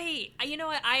 Right. You know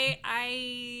what?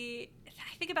 I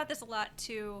think about this a lot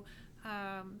too.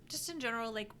 Just in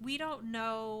general, like, we don't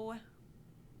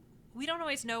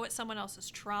always know what someone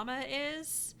else's trauma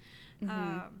is.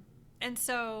 And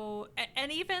so,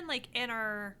 and even like in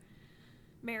our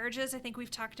marriages, I think we've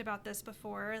talked about this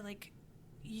before, like,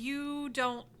 you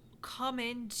don't come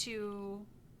into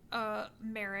a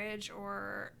marriage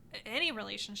or any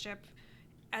relationship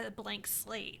as a blank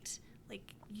slate.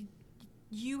 Like,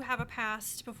 you have a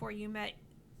past before you met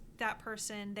that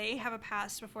person. They have a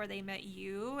past before they met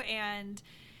you. And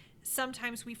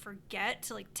sometimes we forget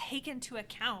to, like, take into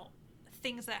account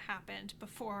things that happened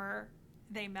before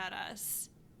they met us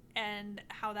and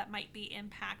how that might be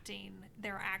impacting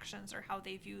their actions or how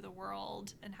they view the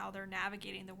world and how they're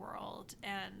navigating the world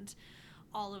and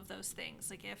all of those things.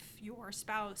 Like, if your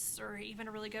spouse or even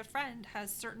a really good friend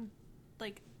has certain,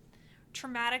 like,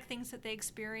 traumatic things that they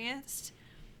experienced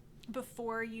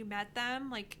before you met them,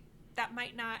 like, that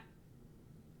might not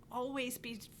always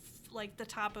be like the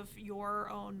top of your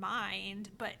own mind,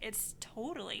 but it's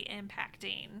totally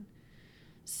impacting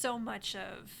so much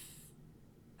of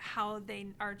how they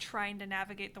are trying to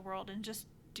navigate the world and just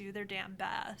do their damn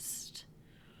best.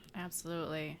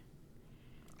 Absolutely.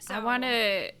 So, I want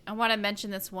to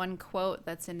mention this one quote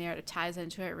that's in there that ties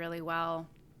into it really well.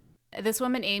 This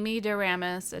woman, Amy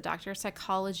Duramus, a doctor of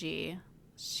psychology,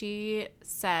 she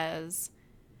says,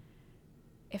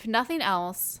 if nothing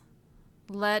else,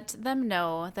 let them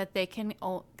know that they can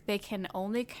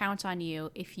only count on you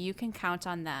if you can count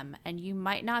on them, and you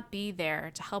might not be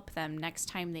there to help them next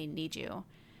time they need you.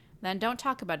 Then don't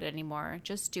talk about it anymore.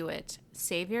 Just do it.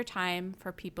 Save your time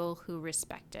for people who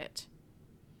respect it.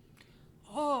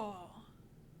 Oh.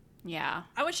 Yeah.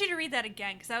 I want you to read that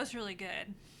again because that was really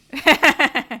good.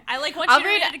 I want you to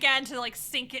read it again to, like,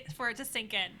 sink it, for it to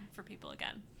sink in for people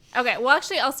again. Okay. Well,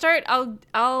 actually, I'll start.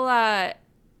 The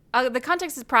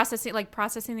context is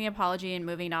processing the apology and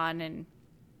moving on, and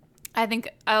I think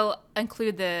I'll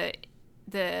include the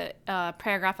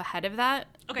paragraph ahead of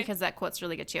that because that quote's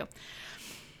really good too.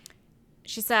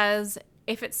 She says,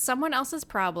 if it's someone else's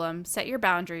problem, set your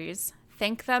boundaries,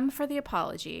 thank them for the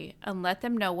apology, and let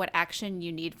them know what action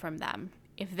you need from them.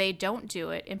 If they don't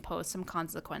do it, impose some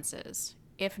consequences.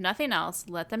 If nothing else,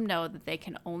 let them know that they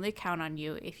can only count on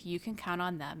you if you can count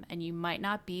on them, and you might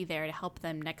not be there to help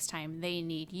them next time they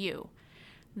need you.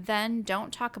 Then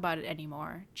don't talk about it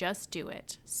anymore. Just do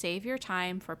it. Save your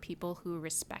time for people who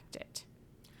respect it.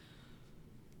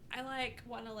 I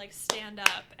want to stand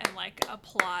up and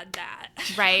applaud that.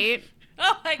 Right?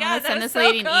 Oh my God, send this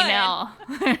lady an email.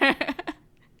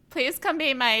 Please come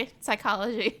be my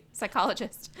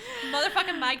psychologist.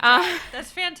 Motherfucking mic drop.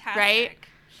 That's fantastic. Right?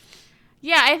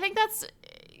 Yeah, I think that's,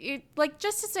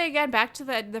 just to say again, back to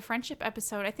the friendship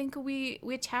episode, I think we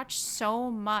attach so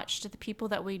much to the people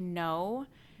that we know,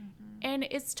 and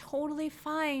it's totally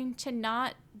fine to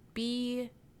not be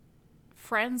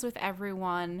friends with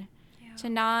everyone, to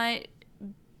not,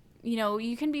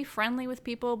 you can be friendly with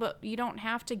people, but you don't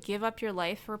have to give up your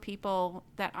life for people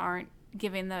that aren't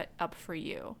giving that up for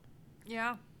you.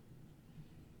 Yeah.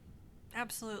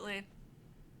 Absolutely.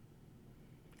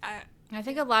 I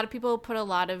think a lot of people put a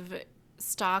lot of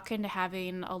stock into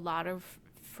having a lot of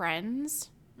friends.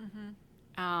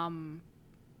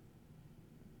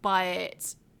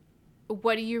 But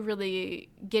what are you really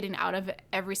getting out of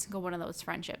every single one of those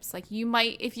friendships? Like, you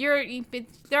might,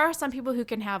 there are some people who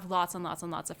can have lots and lots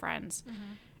and lots of friends.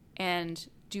 And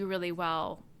do really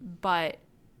well, but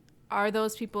are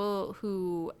those people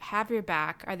who have your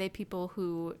back, are they people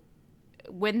who,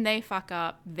 when they fuck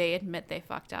up, they admit they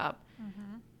fucked up,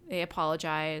 they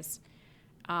apologize?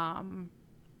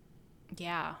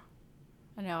 Yeah,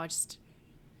 I know. I just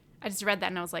read that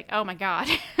and I was like, oh my God.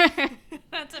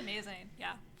 That's amazing.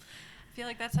 Yeah, I feel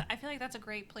like that's a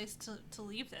great place to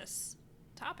leave this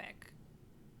topic.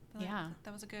 Yeah,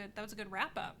 that was a good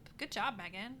wrap up. Good job,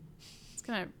 Megan. Just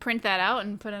gonna print that out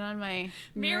and put it on my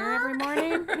mirror every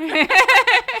morning.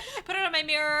 Put it on my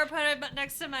mirror. Put it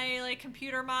next to my like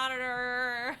computer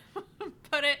monitor.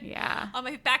 Put it on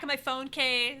my back of my phone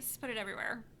case. Put it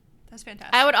everywhere. That's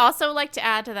fantastic. I would also like to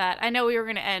add to that. I know we were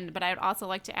gonna end, but I would also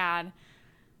like to add: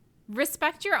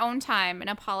 respect your own time and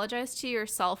apologize to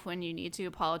yourself when you need to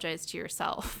apologize to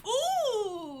yourself.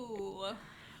 Ooh.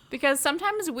 Because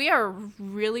sometimes we are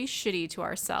really shitty to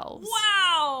ourselves.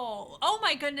 Wow. Oh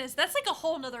my goodness. That's like a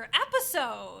whole nother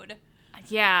episode.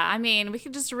 Yeah, I mean, we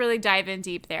could just really dive in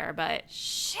deep there, but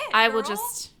shit, I girl. will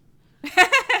just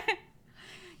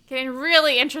getting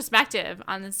really introspective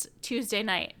on this Tuesday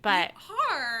night. But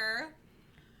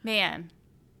man,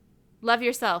 love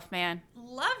yourself, man.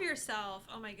 Love yourself.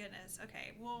 Oh my goodness.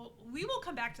 Okay. Well, we will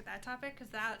come back to that topic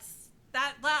because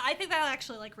I think that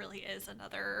actually like really is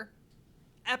another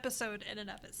episode in and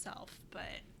of itself, but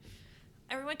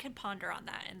everyone can ponder on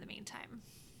that in the meantime.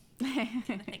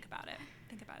 Kind of think about it.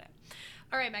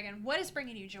 All right, Megan, what is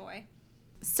bringing you joy?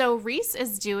 So Reese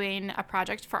is doing a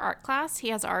project for art class. He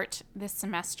has art this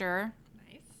semester.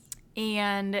 Nice.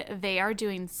 And they are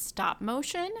doing stop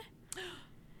motion,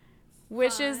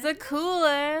 which is the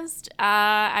coolest.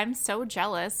 I'm so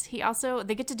jealous.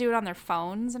 They get to do it on their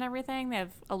phones and everything. They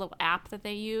have a little app that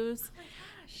they use. Oh my gosh.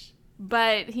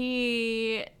 But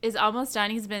he is almost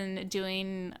done. He's been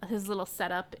doing his little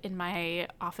setup in my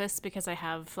office because I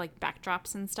have like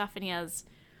backdrops and stuff. And he has,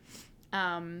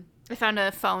 I found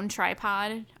a phone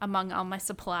tripod among all my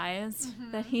supplies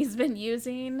that he's been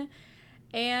using.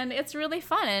 And it's really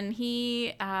fun. And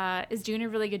he is doing a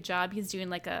really good job. He's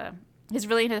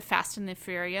really into the Fast and the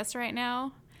Furious right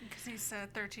now. Because he's a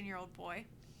 13-year-old boy.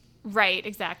 Right,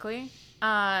 exactly.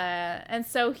 And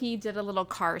so he did a little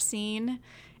car scene.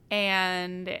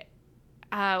 And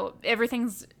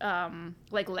everything's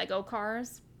like Lego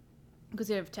cars because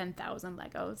we have 10,000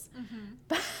 Legos.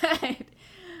 But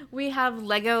we have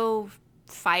Lego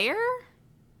fire.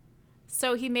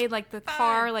 So he made like the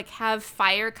car like have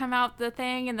fire come out the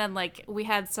thing, and then like we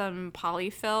had some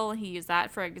polyfill. He used that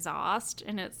for exhaust,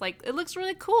 and it's like it looks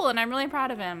really cool, and I'm really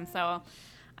proud of him. So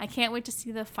I can't wait to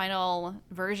see the final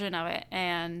version of it,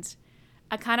 and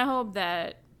I kind of hope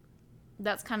that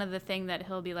that's kind of the thing that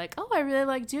he'll be like, oh, I really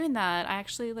like doing that. I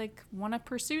actually like want to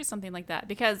pursue something like that,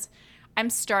 because I'm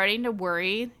starting to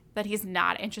worry that he's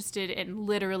not interested in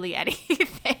literally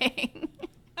anything.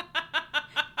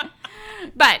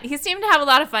 But he seemed to have a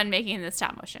lot of fun making this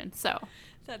stop motion, so.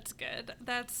 That's good.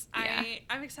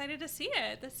 I'm excited to see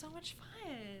it. That's so much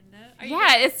fun. Are you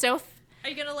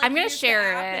gonna like? I'm gonna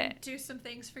share it and do some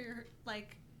things for your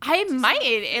like. I might.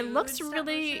 It looks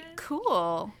really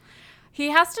cool. He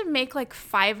has to make like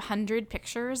 500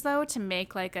 pictures though to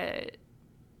make like a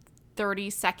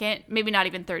 30-second, maybe not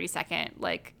even 30-second,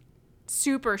 like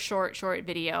super short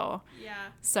video. Yeah.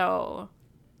 So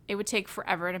it would take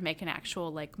forever to make an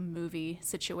actual like movie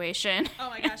situation. Oh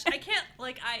my gosh, I can't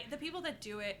the people that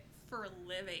do it for a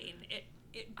living.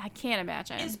 I can't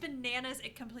imagine. It's bananas.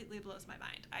 It completely blows my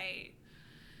mind. I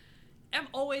am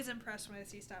always impressed when I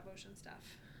see stop motion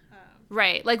stuff.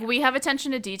 Right, like we have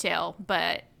attention to detail,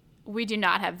 but we do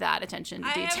not have that attention to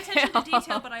detail. I have attention to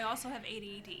detail, but I also have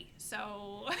ADD.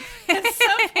 So at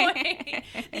some point,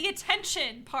 the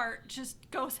attention part just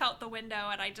goes out the window,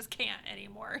 and I just can't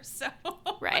anymore. So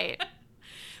right.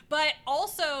 But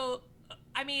also,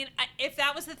 I mean, if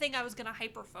that was the thing I was going to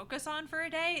hyper focus on for a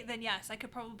day, then yes, I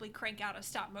could probably crank out a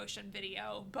stop motion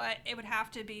video. But it would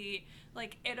have to be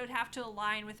like, it would have to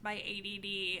align with my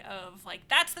ADD of like,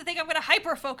 that's the thing I'm going to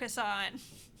hyper focus on.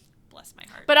 Bless my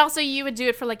heart. But also you would do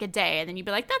it for like a day, and then you'd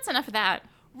be like, that's enough of that.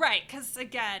 Right, because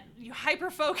again, you hyper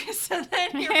focus and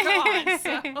then you're gone.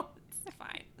 So it's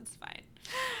fine. It's fine.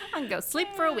 I can go sleep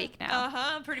for a week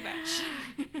now. Pretty much.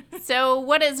 So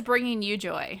what is bringing you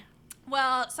joy?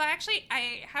 Well, so actually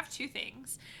I have two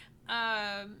things.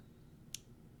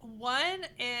 One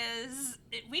is,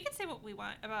 we can say what we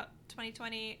want about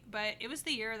 2020, but it was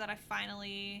the year that I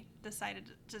finally decided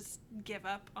to just give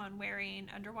up on wearing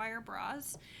underwire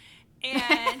bras.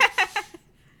 And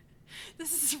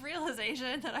this is a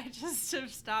realization that I just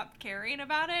have stopped caring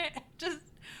about it. Just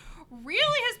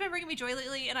really has been bringing me joy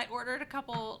lately. And I ordered a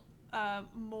couple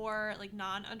more like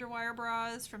non-underwire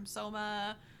bras from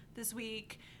Soma this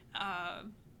week.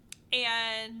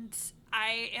 And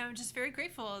I am just very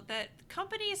grateful that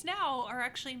companies now are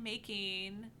actually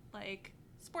making like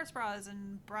sports bras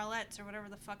and bralettes or whatever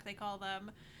the fuck they call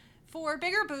them for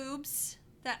bigger boobs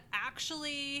that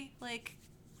actually like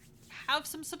have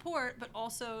some support but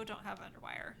also don't have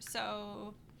underwire.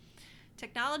 So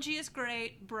technology is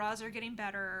great. Bras are getting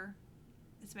better.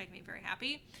 It's making me very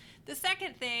happy. The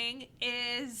second thing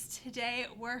is today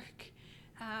at work,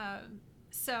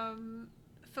 some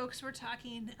folks were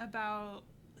talking about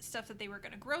stuff that they were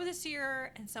going to grow this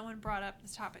year, and someone brought up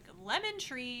the topic of lemon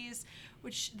trees,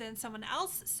 which then someone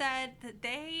else said that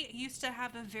they used to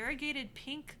have a variegated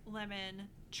pink lemon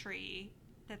tree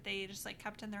that they just like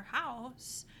kept in their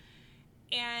house.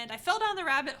 And I fell down the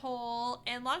rabbit hole,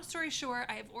 and long story short,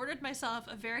 I have ordered myself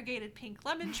a variegated pink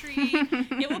lemon tree.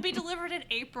 It will be delivered in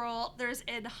April. There's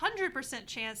a 100%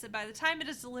 chance that by the time it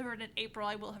is delivered in April,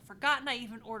 I will have forgotten I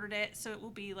even ordered it, so it will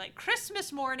be like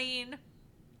Christmas morning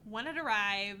when it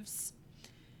arrives.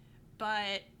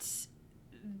 But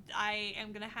I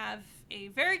am going to have a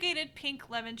variegated pink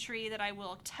lemon tree that I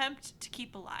will attempt to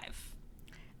keep alive.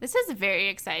 This is very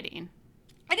exciting.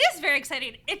 It is very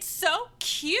exciting. It's so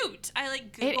cute. I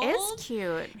like Googled. It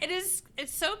is cute.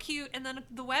 It's so cute. And then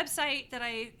the website that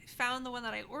I found, the one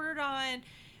that I ordered on,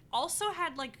 also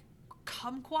had like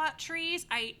kumquat trees.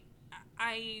 I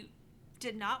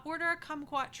did not order a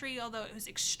kumquat tree, although it was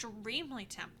extremely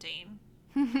tempting.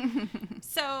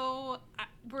 So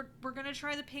we're gonna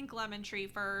try the pink lemon tree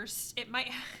first. It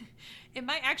might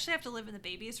actually have to live in the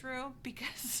baby's room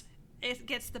because it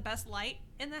gets the best light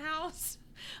in the house.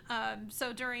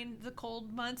 So during the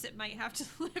cold months, it might have to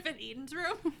live in Eden's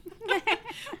room,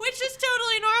 which is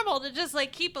totally normal to just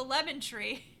like keep a lemon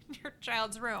tree in your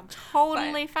child's room.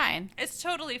 Totally fine. It's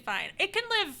totally fine. It can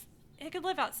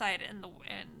live outside in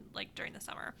like during the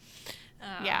summer.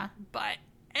 Yeah. But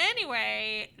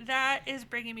anyway, that is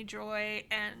bringing me joy,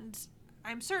 and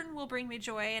I'm certain will bring me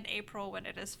joy in April when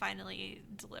it is finally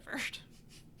delivered.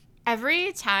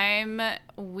 Every time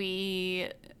we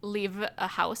leave a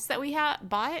house that we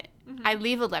bought, mm-hmm. I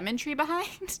leave a lemon tree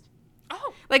behind.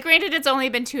 Oh. Like, granted, it's only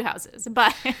been 2 houses,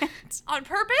 but... On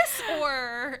purpose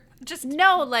or just...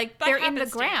 No, like, they're in the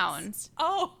ground.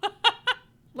 Oh.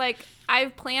 Like, I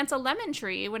plant a lemon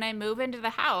tree when I move into the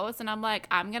house, and I'm like,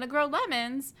 I'm going to grow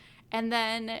lemons. And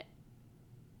then,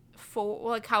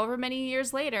 for like, however many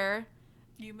years later,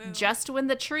 you move. Just when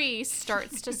the tree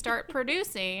starts to start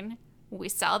producing... We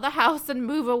sell the house and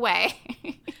move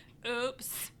away.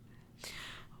 Oops.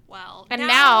 Well, and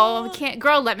now we can't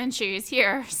grow lemon trees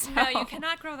here. So. No, you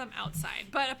cannot grow them outside.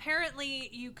 But apparently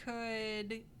you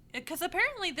could, because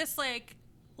apparently this like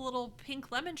little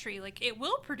pink lemon tree, like it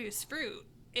will produce fruit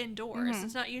indoors. Mm-hmm.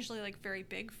 It's not usually like very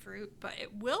big fruit, but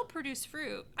it will produce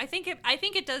fruit. I think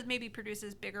it does maybe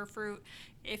produces bigger fruit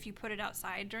if you put it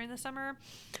outside during the summer.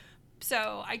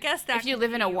 So I guess that if you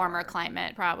live in a warmer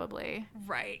climate, probably.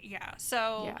 Right. Yeah.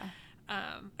 So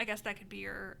yeah. I guess that could be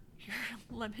your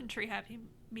lemon tree happy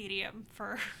medium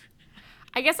for.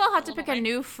 I guess I'll have to pick a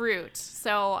new fruit.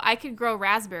 So I could grow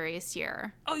raspberries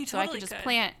here. Oh, you totally could. So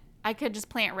I could just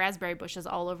plant raspberry bushes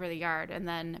all over the yard, and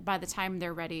then by the time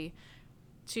they're ready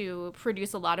to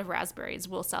produce a lot of raspberries,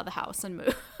 we'll sell the house and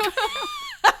move.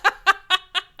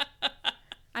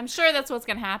 I'm sure that's what's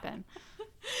gonna happen.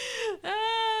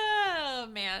 Oh,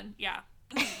 man. Yeah.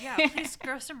 Yeah, please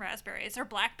grow some raspberries. Or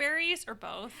blackberries, or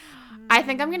both. I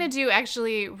think I'm going to do,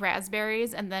 actually,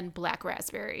 raspberries and then black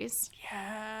raspberries.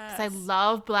 Yes. Because I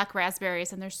love black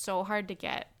raspberries, and they're so hard to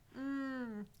get.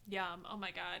 Yum. Oh,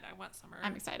 my God. I want summer.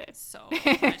 I'm excited. So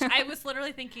much. I was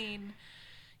literally thinking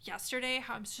yesterday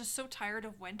how I'm just so tired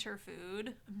of winter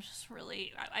food.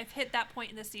 I've hit that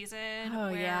point in the season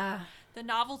where the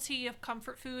novelty of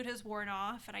comfort food has worn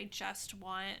off, and I just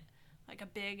want like a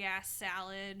big ass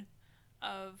salad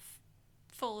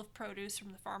full of produce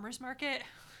from the farmer's market.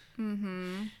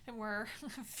 Mm-hmm. And we're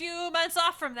a few months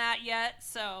off from that yet,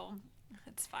 so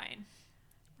it's fine.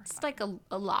 It's like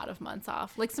a lot of months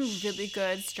off. Like some really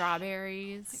good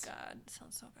strawberries. Oh my God, it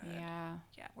sounds so good. Yeah.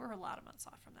 Yeah, we're a lot of months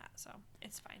off from that, so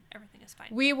it's fine. Everything is fine.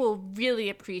 We will really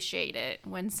appreciate it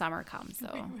when summer comes,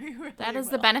 though. We really that is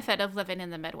the benefit of living in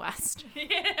the Midwest.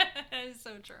 Yeah, that is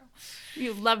so true.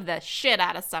 You love the shit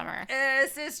out of summer.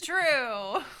 This is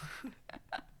true.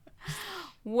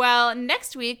 Well,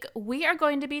 next week, we are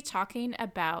going to be talking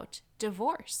about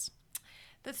divorce.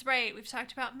 That's right. We've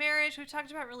talked about marriage. We've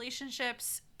talked about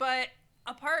relationships. But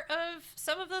a part of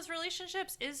some of those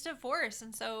relationships is divorce.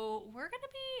 And so we're going to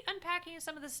be unpacking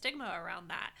some of the stigma around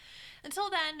that. Until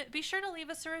then, be sure to leave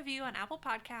us a review on Apple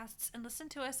Podcasts and listen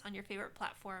to us on your favorite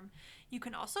platform. You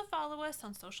can also follow us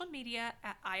on social media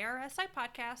at IRSI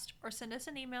Podcast or send us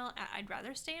an email at I'd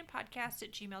rather stay in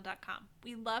podcast@gmail.com.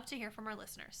 We love to hear from our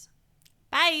listeners.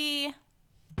 Bye.